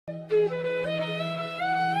Namaste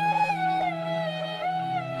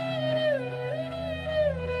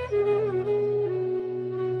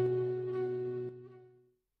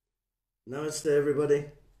everybody,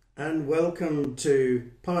 and welcome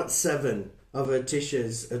to part 7 of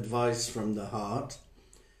Atisha's Advice from the Heart.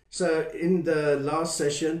 So in the last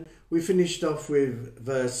session we finished off with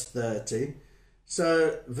verse 30.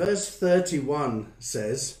 So verse 31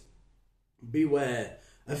 says, "Beware,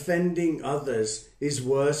 offending others is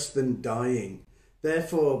worse than dying.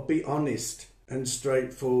 Therefore be honest and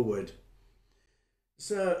straightforward."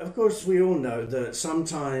 So of course we all know that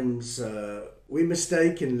sometimes we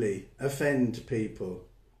mistakenly offend people,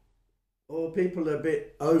 or people are a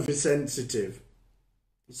bit oversensitive.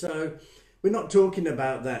 So we're not talking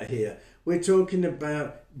about that here. We're talking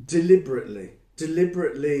about deliberately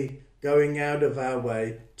going out of our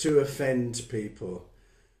way to offend people.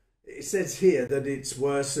 It says here that it's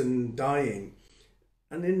worse than dying.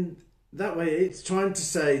 And in that way, it's trying to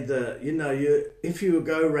say that, if you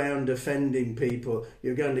go around offending people,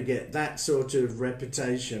 you're going to get that sort of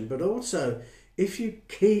reputation. But also, if you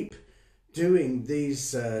keep doing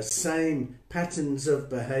these same patterns of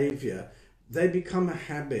behavior, they become a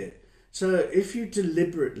habit. So if you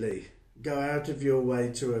deliberately go out of your way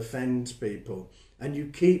to offend people and you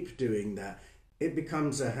keep doing that, it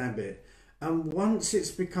becomes a habit. And once it's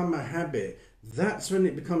become a habit, that's when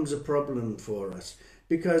it becomes a problem for us.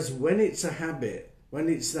 Because when it's a habit, when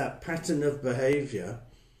it's that pattern of behavior,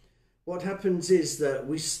 what happens is that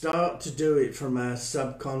we start to do it from our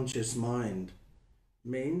subconscious mind.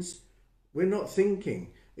 Means we're not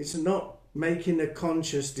thinking. It's not making a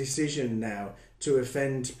conscious decision now to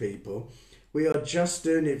offend people. We are just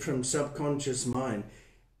doing it from subconscious mind.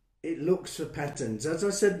 It looks for patterns. As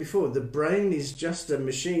I said before, the brain is just a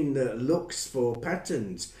machine that looks for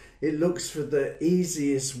patterns. It looks for the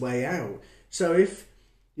easiest way out. So if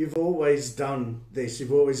you've always done this,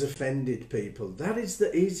 you've always offended people, that is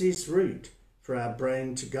the easiest route for our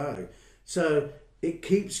brain to go. So it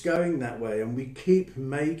keeps going that way, and we keep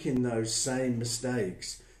making those same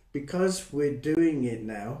mistakes because we're doing it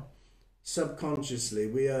now subconsciously.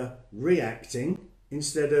 We are reacting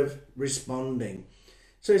instead of responding.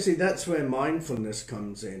 So you see, that's where mindfulness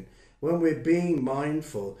comes in. When we're being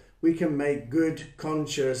mindful, we can make good,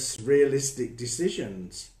 conscious, realistic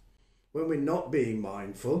decisions. When we're not being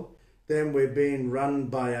mindful, then we're being run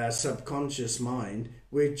by our subconscious mind.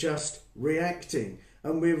 We're just reacting,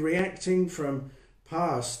 and we're reacting from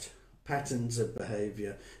past patterns of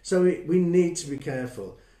behavior. So we need to be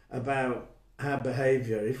careful about our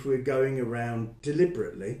behavior if we're going around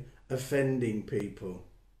deliberately offending people.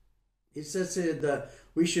 It says here that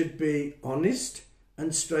we should be honest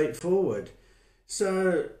and straightforward.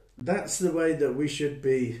 So that's the way that we should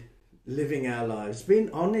be living our lives, being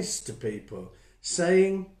honest to people,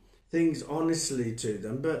 saying things honestly to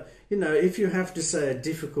them. But if you have to say a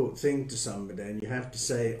difficult thing to somebody and you have to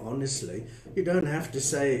say it honestly, you don't have to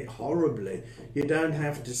say it horribly. You don't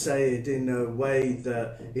have to say it in a way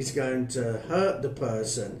that is going to hurt the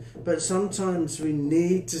person. But sometimes we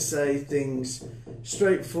need to say things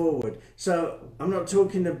straightforward. So I'm not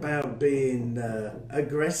talking about being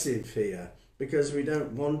aggressive here, because we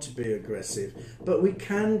don't want to be aggressive, but we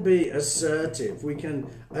can be assertive. We can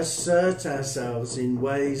assert ourselves in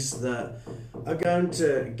ways that are going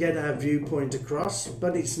to get our viewpoint across,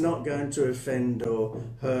 but it's not going to offend or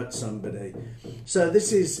hurt somebody. So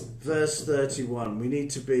this is verse 31. We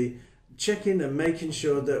need to be checking and making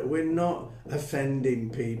sure that we're not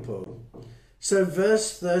offending people. So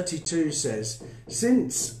verse 32 says,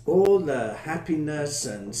 "Since all the happiness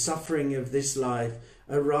and suffering of this life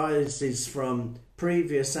arises from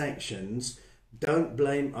previous actions, don't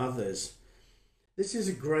blame others." This is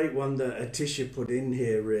a great one that Atisha put in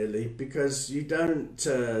here, really, because you don't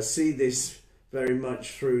see this very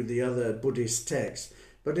much through the other Buddhist texts,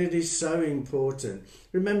 but it is so important.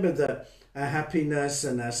 Remember that our happiness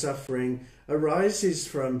and our suffering arises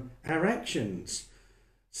from our actions.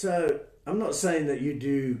 So I'm not saying that you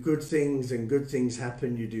do good things and good things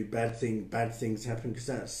happen, you do bad things happen, because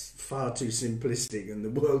that's far too simplistic and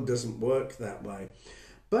the world doesn't work that way.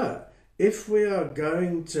 But if we are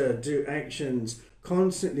going to do actions,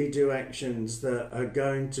 constantly do actions that are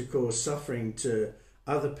going to cause suffering to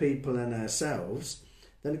other people and ourselves,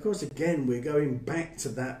 then of course again we're going back to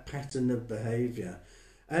that pattern of behavior.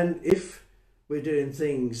 And if we're doing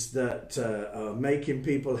things that are making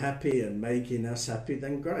people happy and making us happy,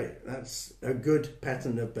 then great. That's a good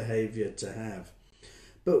pattern of behavior to have.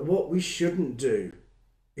 But what we shouldn't do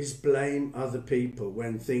is blame other people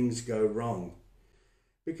when things go wrong,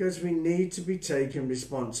 because we need to be taking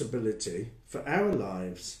responsibility for our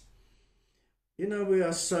lives. You know, we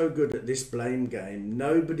are so good at this blame game.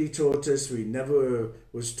 Nobody taught us. We never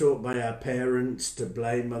was taught by our parents to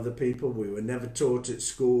blame other people. We were never taught at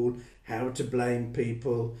school how to blame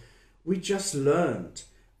people. We just learned.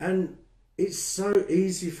 And it's so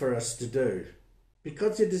easy for us to do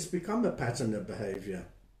because it has become a pattern of behavior.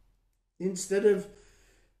 Instead of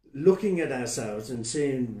looking at ourselves and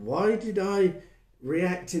seeing, why did I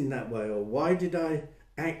react in that way, or why did I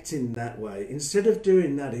act in that way? Instead of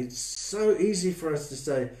doing that, it's so easy for us to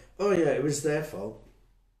say, oh yeah, it was their fault.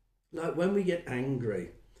 Like when we get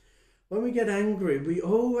angry, we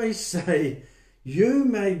always say, you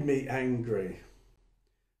made me angry.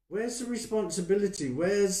 Where's the responsibility?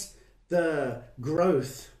 Where's the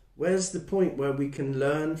growth? Where's the point where we can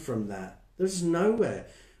learn from that? There's nowhere.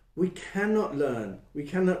 We cannot learn, we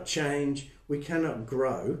cannot change, we cannot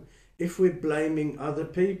grow if we're blaming other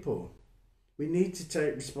people. We need to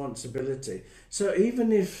take responsibility. So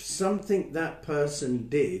even if something that person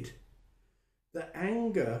did, the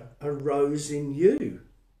anger arose in you.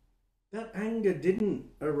 That anger didn't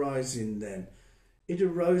arise in them. It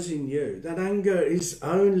arose in you. That anger is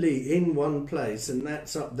only in one place, and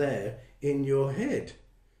that's up there in your head.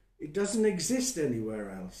 It doesn't exist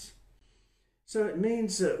anywhere else. So it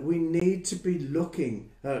means that we need to be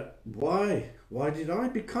looking at why did I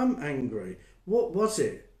become angry? What was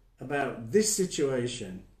it about this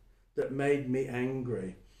situation that made me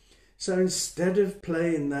angry? So instead of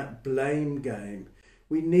playing that blame game,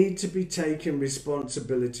 we need to be taking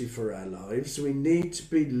responsibility for our lives. We need to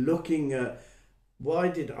be looking at, why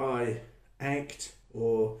did I act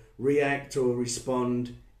or react or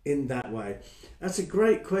respond in that way? That's a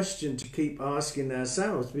great question to keep asking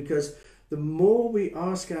ourselves, because the more we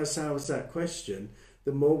ask ourselves that question,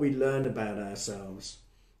 the more we learn about ourselves.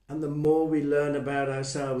 And the more we learn about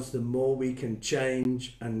ourselves, the more we can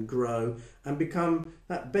change and grow and become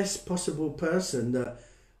that best possible person that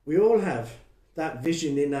we all have, that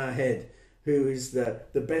vision in our head, who is the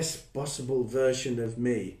best possible version of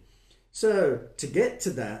me. So to get to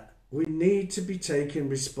that, we need to be taking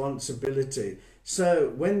responsibility.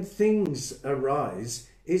 So when things arise,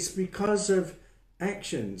 it's because of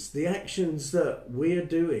actions, the actions that we're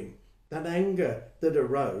doing. That anger that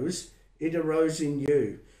arose, it arose in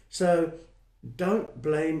you. So don't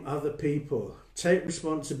blame other people. Take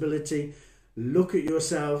responsibility. Look at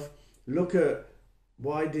yourself. Look at,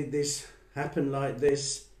 why did this happen like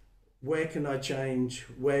this? Where can I change?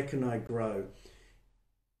 Where can I grow?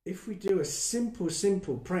 If we do a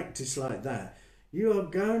simple practice like that, you are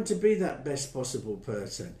going to be that best possible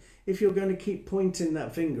person. If you're going to keep pointing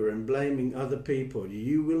that finger and blaming other people,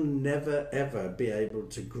 you will never ever be able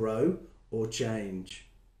to grow or change.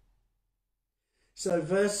 So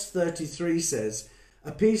verse 33 says,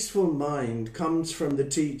 a peaceful mind comes from the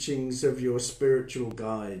teachings of your spiritual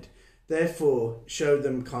guide. Therefore, show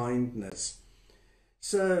them kindness.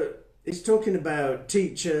 So it's talking about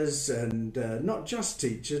teachers, and not just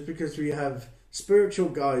teachers, because we have spiritual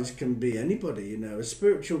guides, can be anybody, you know. A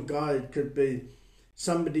spiritual guide could be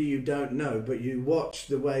somebody you don't know, but you watch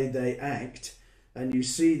the way they act and you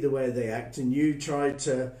see the way they act and you try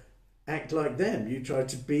to act like them. You try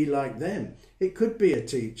to be like them. It could be a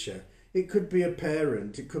teacher. It could be a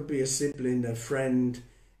parent. It could be a sibling, a friend.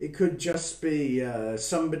 It could just be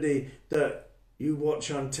somebody that you watch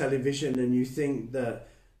on television and you think that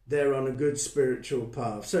they're on a good spiritual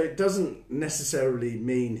path. So it doesn't necessarily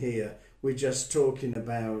mean here we're just talking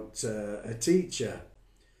about a teacher.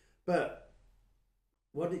 But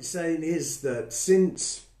what it's saying is that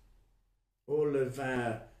since all of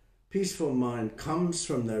our peaceful mind comes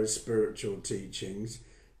from those spiritual teachings,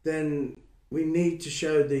 then we need to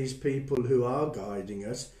show these people who are guiding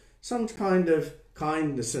us some kind of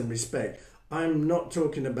kindness and respect. I'm not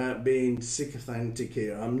talking about being sycophantic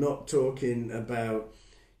here. I'm not talking about,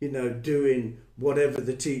 you know, doing whatever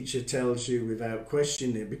the teacher tells you without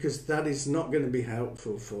questioning it, because that is not going to be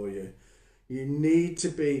helpful for you. You need to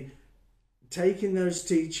be taking those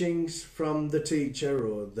teachings from the teacher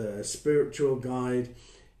or the spiritual guide.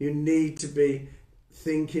 You need to be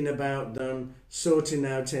thinking about them, sorting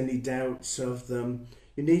out any doubts of them.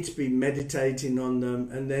 You need to be meditating on them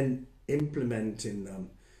and then implementing them.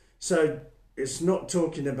 So it's not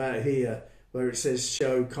talking about here where it says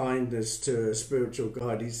show kindness to a spiritual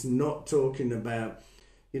guide. It's not talking about,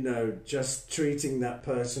 you know, just treating that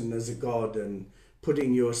person as a god and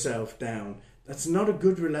putting yourself down. That's not a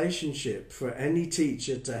good relationship for any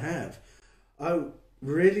teacher to have.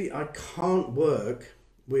 I can't work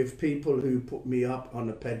with people who put me up on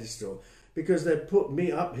a pedestal, because they put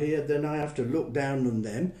me up here, then I have to look down on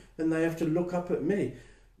them and they have to look up at me.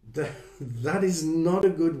 That is not a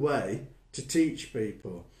good way to teach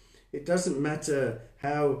people. It doesn't matter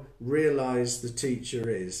how realized the teacher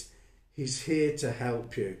is. He's here to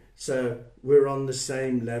help you. So we're on the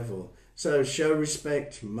same level. So show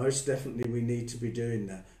respect. Most definitely we need to be doing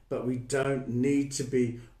that. But we don't need to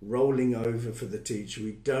be rolling over for the teacher.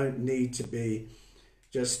 We don't need to be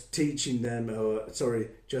just teaching them, or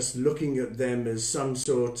just looking at them as some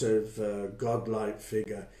sort of godlike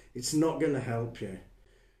figure. It's not going to help you.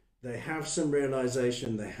 They have some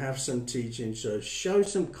realization, they have some teaching, so show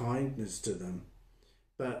some kindness to them.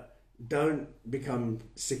 But don't become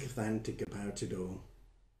sycophantic about it all.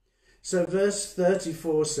 So verse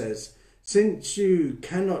 34 says, since you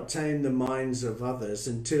cannot tame the minds of others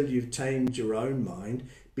until you've tamed your own mind,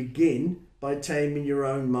 begin by taming your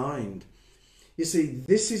own mind. You see,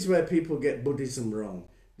 this is where people get Buddhism wrong.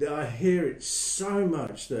 I hear it so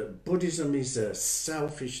much that Buddhism is a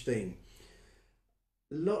selfish thing.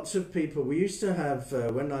 Lots of people, we used to have,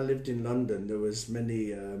 when I lived in London, there was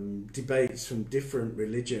many debates from different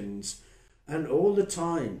religions, and all the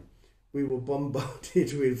time we were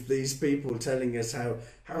bombarded with these people telling us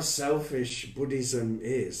how selfish Buddhism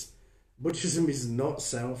is. Buddhism is not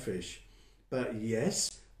selfish, but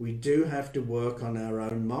yes, we do have to work on our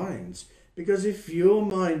own minds, because if your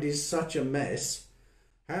mind is such a mess,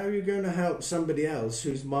 how are you going to help somebody else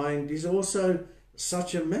whose mind is also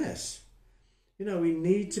such a mess? You know, we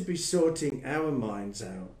need to be sorting our minds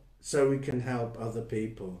out so we can help other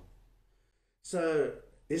people. So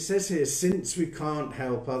it says here, since we can't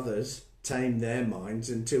help others tame their minds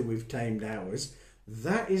until we've tamed ours,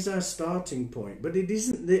 that is our starting point, but it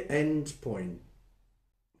isn't the end point.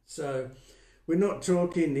 So we're not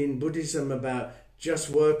talking in Buddhism about just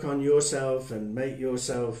work on yourself and make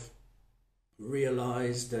yourself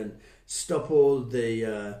realized and stop all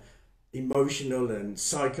the emotional and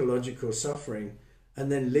psychological suffering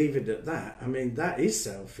and then leave it at that. I mean, that is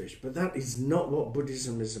selfish, but that is not what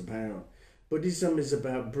Buddhism is about. Buddhism is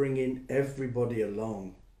about bringing everybody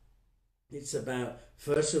along. It's about,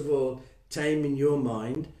 first of all, taming your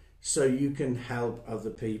mind so you can help other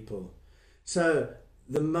people. So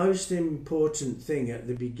the most important thing at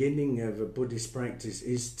the beginning of a Buddhist practice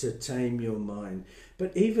is to tame your mind.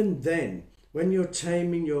 But even then, when you're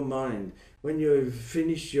taming your mind, when you've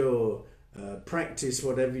finished your practice,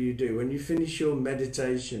 whatever you do, when you finish your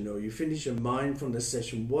meditation or you finish a mindfulness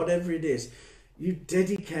session, whatever it is, you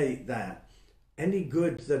dedicate that. Any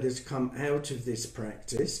good that has come out of this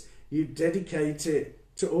practice, you dedicate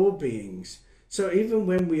it to all beings. So even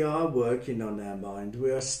when we are working on our mind,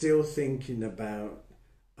 we are still thinking about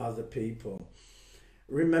other people.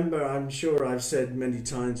 Remember, I'm sure I've said many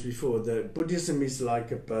times before that Buddhism is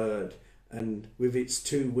like a bird, and with its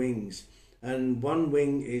two wings, and one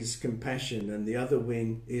wing is compassion and the other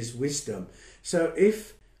wing is wisdom. So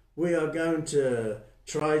if we are going to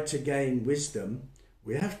try to gain wisdom,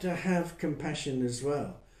 we have to have compassion as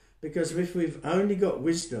well, because if we've only got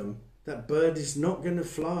wisdom, that bird is not going to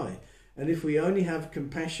fly. And if we only have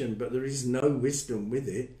compassion but there is no wisdom with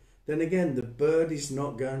it, then again the bird is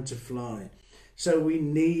not going to fly. So we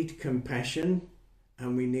need compassion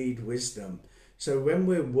and we need wisdom. So when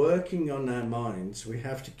we're working on our minds, we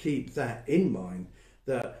have to keep that in mind,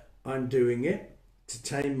 that I'm doing it to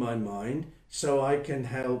tame my mind so I can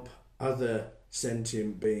help other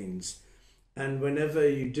sentient beings. And whenever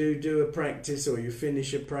you do a practice or you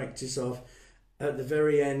finish a practice off, at the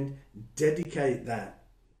very end, dedicate that,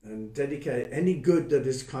 and dedicate any good that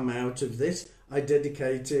has come out of this. I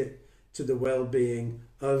dedicate it to the well-being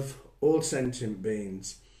of all sentient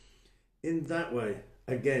beings. In that way,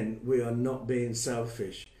 again, we are not being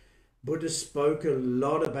selfish. Buddha spoke a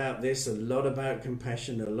lot about this, a lot about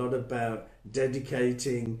compassion, a lot about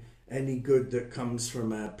dedicating any good that comes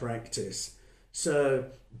from our practice. So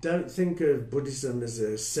don't think of Buddhism as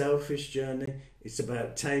a selfish journey. It's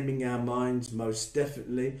about taming our minds, most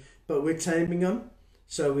definitely, but we're taming them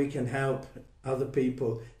so we can help other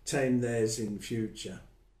people tame theirs in future.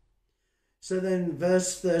 So then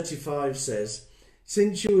verse 35 says,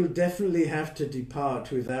 since you will definitely have to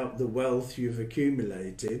depart without the wealth you've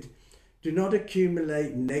accumulated, do not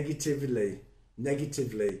accumulate negatively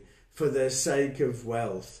for the sake of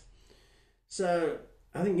wealth. So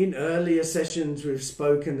I think in earlier sessions we've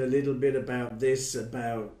spoken a little bit about this,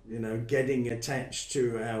 about, getting attached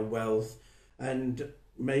to our wealth and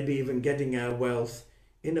maybe even getting our wealth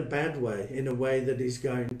in a bad way, in a way that is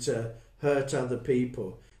going to hurt other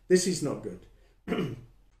people. This is not good.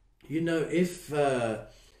 If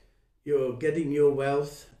you're getting your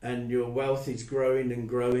wealth and your wealth is growing and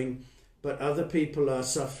growing, but other people are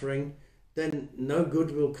suffering, then no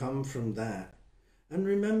good will come from that. And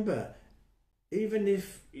remember, even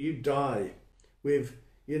if you die with,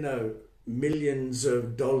 millions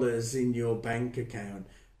of dollars in your bank account.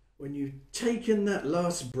 When you've taken that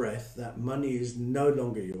last breath, that money is no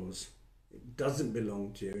longer yours. It doesn't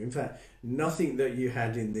belong to you. In fact, nothing that you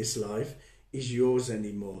had in this life is yours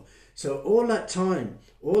anymore. So all that time,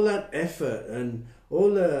 all that effort, and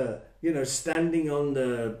all the, standing on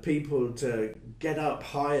the people to get up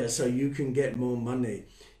higher so you can get more money,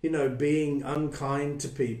 being unkind to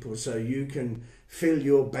people so you can fill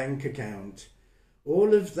your bank account,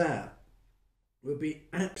 all of that will be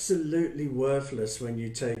absolutely worthless when you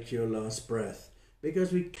take your last breath,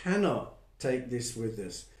 because we cannot take this with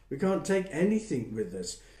us. We can't take anything with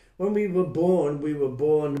us. When we were born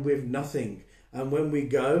with nothing. And when we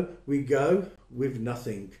go with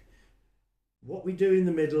nothing. What we do in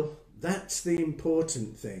the middle, that's the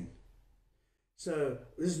important thing. So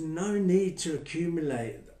there's no need to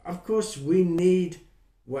accumulate. Of course, we need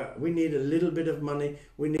a little bit of money.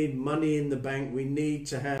 We need money in the bank. We need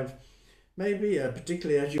to have, maybe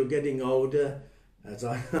particularly as you're getting older, as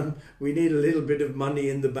I am, we need a little bit of money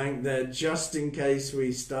in the bank there just in case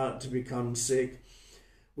we start to become sick.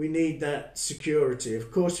 We need that security.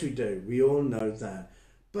 Of course we do. We all know that.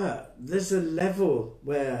 But there's a level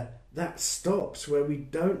where that stops, where we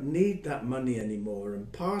don't need that money anymore.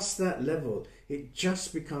 And past that level, it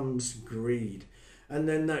just becomes greed. And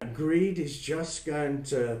then that greed is just going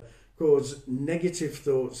to cause negative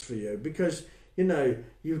thoughts for you, because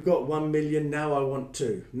you've got 1 million, now I want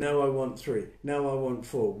 2, now I want 3, now I want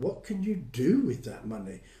 4. What can you do with that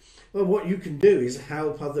money? Well, what you can do is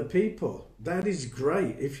help other people. That is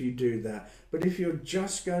great if you do that. But if you're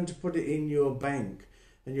just going to put it in your bank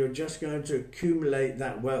and you're just going to accumulate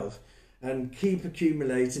that wealth and keep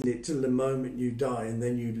accumulating it till the moment you die and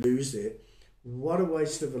then you lose it, what a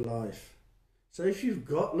waste of a life. So if you've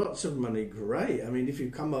got lots of money, great. I mean, if you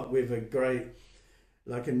come up with a great,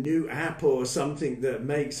 like a new app or something that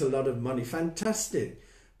makes a lot of money, fantastic.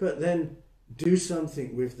 But then do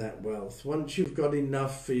something with that wealth. Once you've got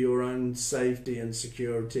enough for your own safety and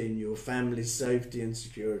security and your family's safety and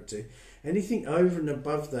security, anything over and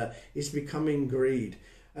above that is becoming greed.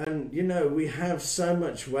 And we have so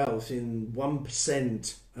much wealth in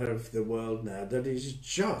 1% of the world now that is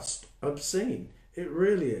just obscene. It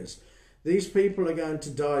really is. These people are going to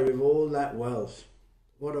die with all that wealth.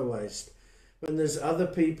 What a waste. When there's other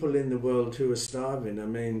people in the world who are starving. I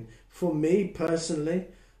mean, for me personally,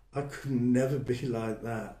 I could never be like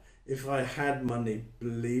that. If I had money,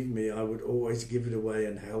 believe me, I would always give it away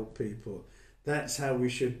and help people. That's how we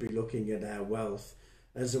should be looking at our wealth,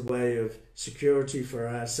 as a way of security for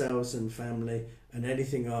ourselves and family, and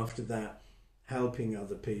anything after that, helping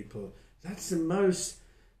other people. That's the most,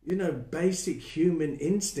 basic human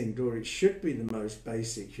instinct, or it should be the most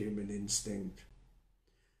basic human instinct.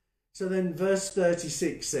 So then verse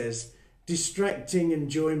 36 says, distracting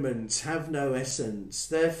enjoyments have no essence,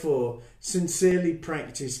 therefore sincerely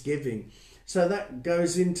practice giving. So that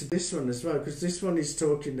goes into this one as well, because this one is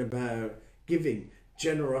talking about giving,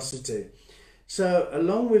 generosity. So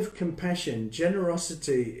along with compassion,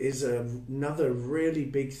 generosity is another really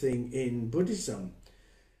big thing in Buddhism.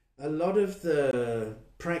 A lot of the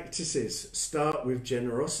practices start with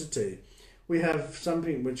generosity. We have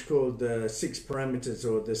something which is called the 6 parameters,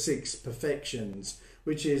 or the 6 perfections,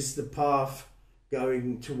 which is the path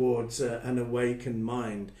going towards an awakened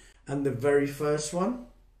mind. And the very first one,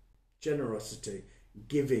 generosity,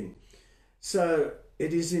 giving. So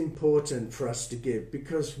it is important for us to give,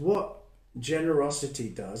 because what generosity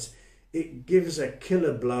does, it gives a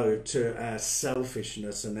killer blow to our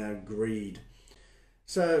selfishness and our greed.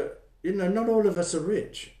 So, not all of us are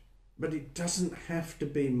rich, but it doesn't have to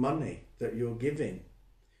be money that you're giving.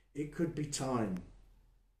 It could be time.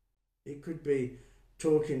 It could be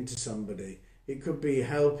talking to somebody. It could be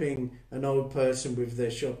helping an old person with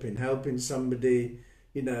their shopping, helping somebody,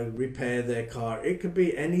 repair their car. It could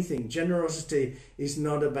be anything. Generosity is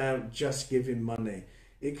not about just giving money.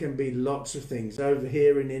 It can be lots of things. Over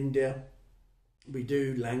here in India, we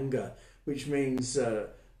do langar, which means,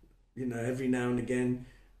 every now and again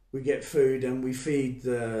we get food and we feed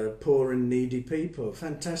the poor and needy people.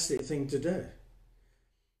 Fantastic thing to do.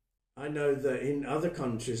 I know that in other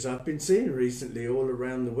countries, I've been seeing recently all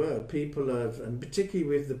around the world, people have, and particularly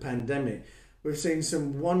with the pandemic, we've seen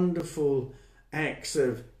some wonderful acts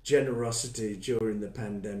of generosity during the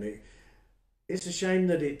pandemic. It's a shame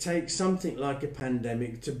that it takes something like a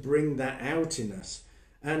pandemic to bring that out in us.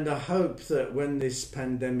 And I hope that when this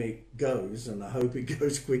pandemic goes, and I hope it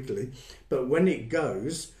goes quickly, but when it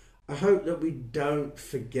goes, I hope that we don't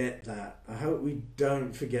forget that. I hope we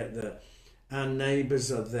don't forget that our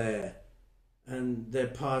neighbours are there and they're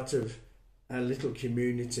part of a little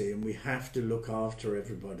community, and we have to look after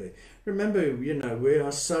everybody. Remember, you know, we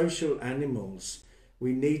are social animals.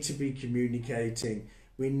 We need to be communicating.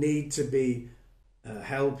 We need to be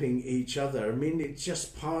helping each other. I mean, it's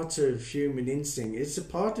just part of human instinct. It's a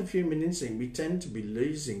part of human instinct we tend to be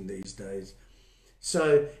losing these days.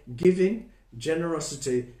 So giving,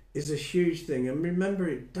 generosity is a huge thing. And remember,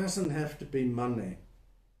 it doesn't have to be money.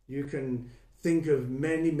 You can think of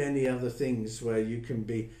many, many other things where you can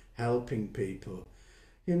be helping people.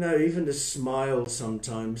 You know, even a smile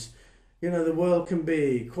sometimes. You know, the world can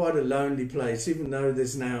be quite a lonely place, even though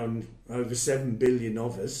there's now over 7 billion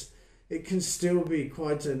of us. It can still be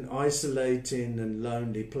quite an isolating and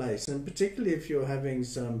lonely place. And particularly if you're having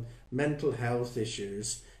some mental health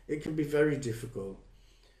issues, it can be very difficult.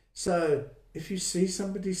 So if you see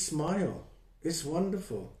somebody smile, it's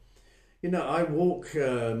wonderful. You know, I walk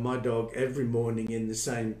my dog every morning in the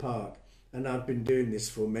same park, and I've been doing this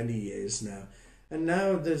for many years now. And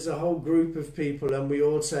now there's a whole group of people, and we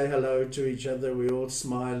all say hello to each other, we all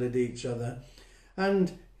smile at each other.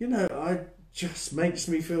 And, you know, it just makes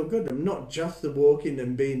me feel good. I'm not just the walking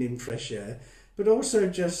and being in fresh air, but also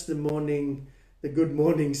just the good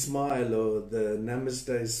morning smile or the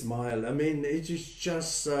namaste smile. I mean, it is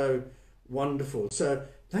just so wonderful. So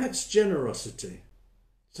that's generosity.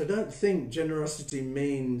 So don't think generosity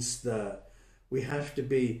means that we have to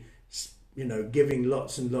be, you know, giving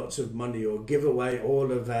lots and lots of money or give away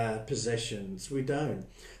all of our possessions. We don't.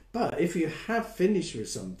 But if you have finished with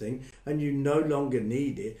something and you no longer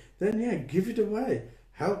need it, then yeah, give it away.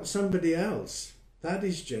 Help somebody else. That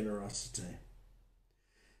is generosity.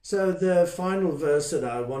 So the final verse that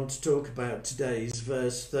I want to talk about today is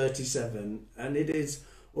verse 37, and it is,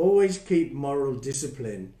 always keep moral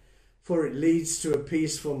discipline, for it leads to a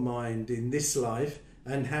peaceful mind in this life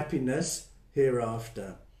and happiness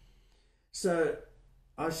hereafter. So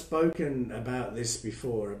I've spoken about this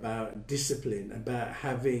before, about discipline, about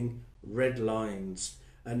having red lines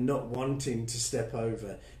and not wanting to step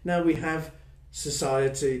over. Now we have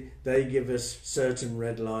society, they give us certain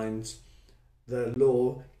red lines. The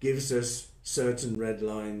law gives us certain red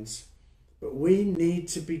lines. But we need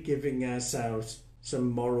to be giving ourselves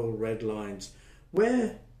some moral red lines.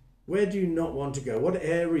 Where do you not want to go? What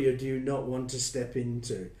area do you not want to step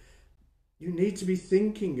into? You need to be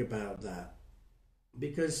thinking about that,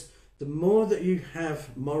 because the more that you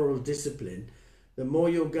have moral discipline, the more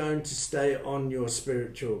you're going to stay on your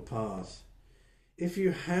spiritual path. If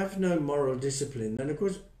you have no moral discipline, then of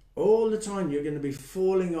course all the time you're going to be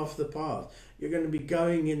falling off the path. You're going to be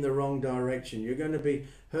going in the wrong direction. You're going to be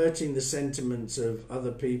hurting the sentiments of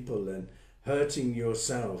other people and hurting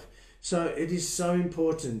yourself. So it is so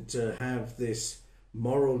important to have this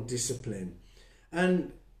moral discipline.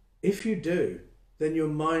 And if you do, then your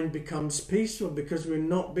mind becomes peaceful, because we're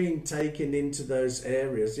not being taken into those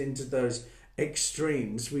areas, into those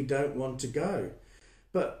extremes we don't want to go.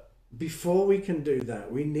 But before we can do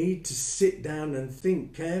that, we need to sit down and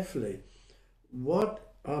think carefully.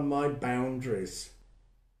 What are my boundaries?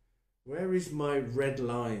 Where is my red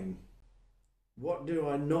line? What do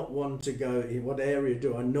I not want to go in? What area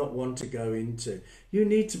do I not want to go into? You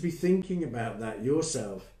need to be thinking about that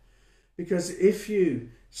yourself. Because if you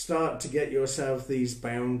start to get yourself these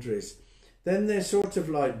boundaries, then they're sort of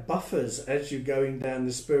like buffers as you're going down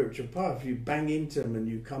the spiritual path. You bang into them and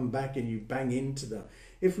you come back and you bang into them.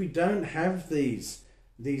 If we don't have these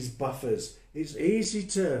buffers, it's easy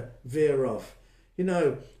to veer off. You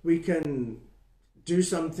know, we can do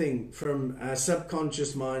something from our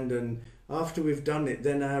subconscious mind, and after we've done it,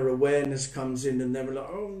 then our awareness comes in, and then we're like,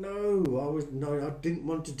 oh no, I didn't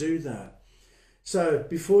want to do that. So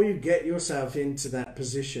before you get yourself into that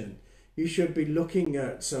position, you should be looking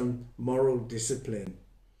at some moral discipline.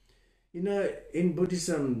 You know, in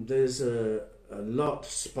Buddhism, there's a lot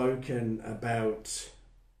spoken about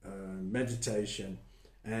meditation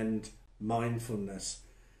and mindfulness.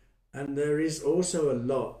 And there is also a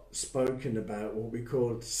lot spoken about what we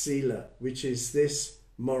call sila, which is this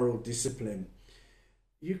moral discipline.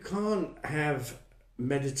 You can't have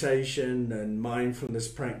meditation and mindfulness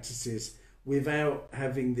practices without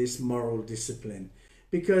having this moral discipline.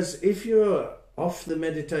 Because if you're off the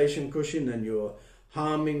meditation cushion and you're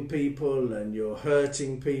harming people and you're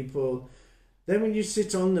hurting people, then when you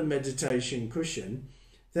sit on the meditation cushion,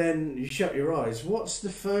 then you shut your eyes. What's the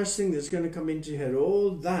first thing that's going to come into your head?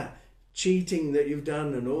 All that cheating that you've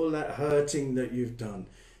done and all that hurting that you've done.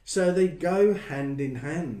 So they go hand in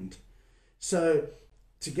hand. So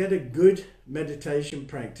to get a good meditation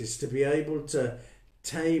practice, to be able to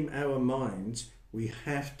tame our minds, we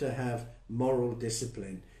have to have moral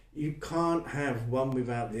discipline. You can't have one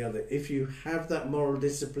without the other. If you have that moral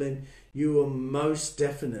discipline, you will most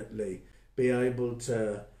definitely be able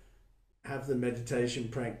to have the meditation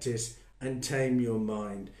practice and tame your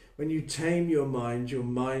mind. When you tame your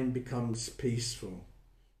mind becomes peaceful.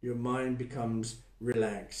 Your mind becomes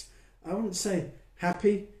relaxed. I wouldn't say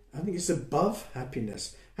happy. I think it's above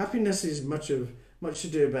happiness. Happiness is much to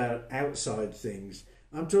do about outside things.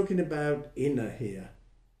 I'm talking about inner here.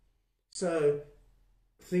 So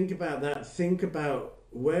think about that. Think about,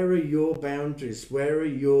 where are your boundaries? Where are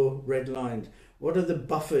your red lines? What are the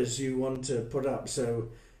buffers you want to put up so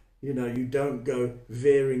you don't go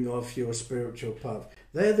veering off your spiritual path?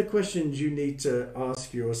 They're the questions you need to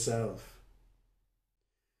ask yourself.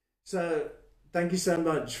 So thank you so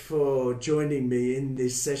much for joining me in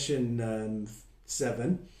this session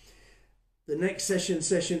 7. The next session,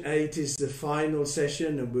 session 8, is the final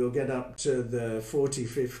session, and we'll get up to the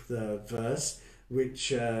 45th verse,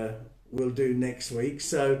 which we'll do next week.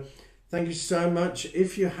 So thank you so much.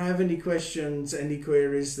 If you have any questions, any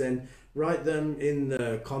queries, then write them in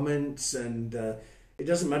the comments, and it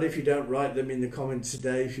doesn't matter if you don't write them in the comments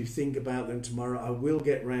today. If you think about them tomorrow, I will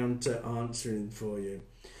get round to answering for you.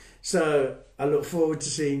 So I look forward to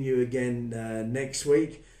seeing you again next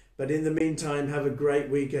week. But in the meantime, have a great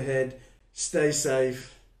week ahead. Stay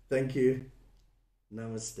safe. Thank you.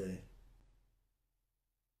 Namaste.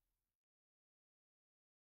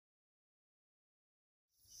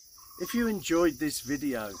 If you enjoyed this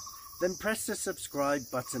video, then press the subscribe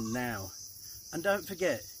button now. And don't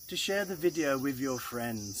forget to share the video with your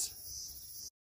friends.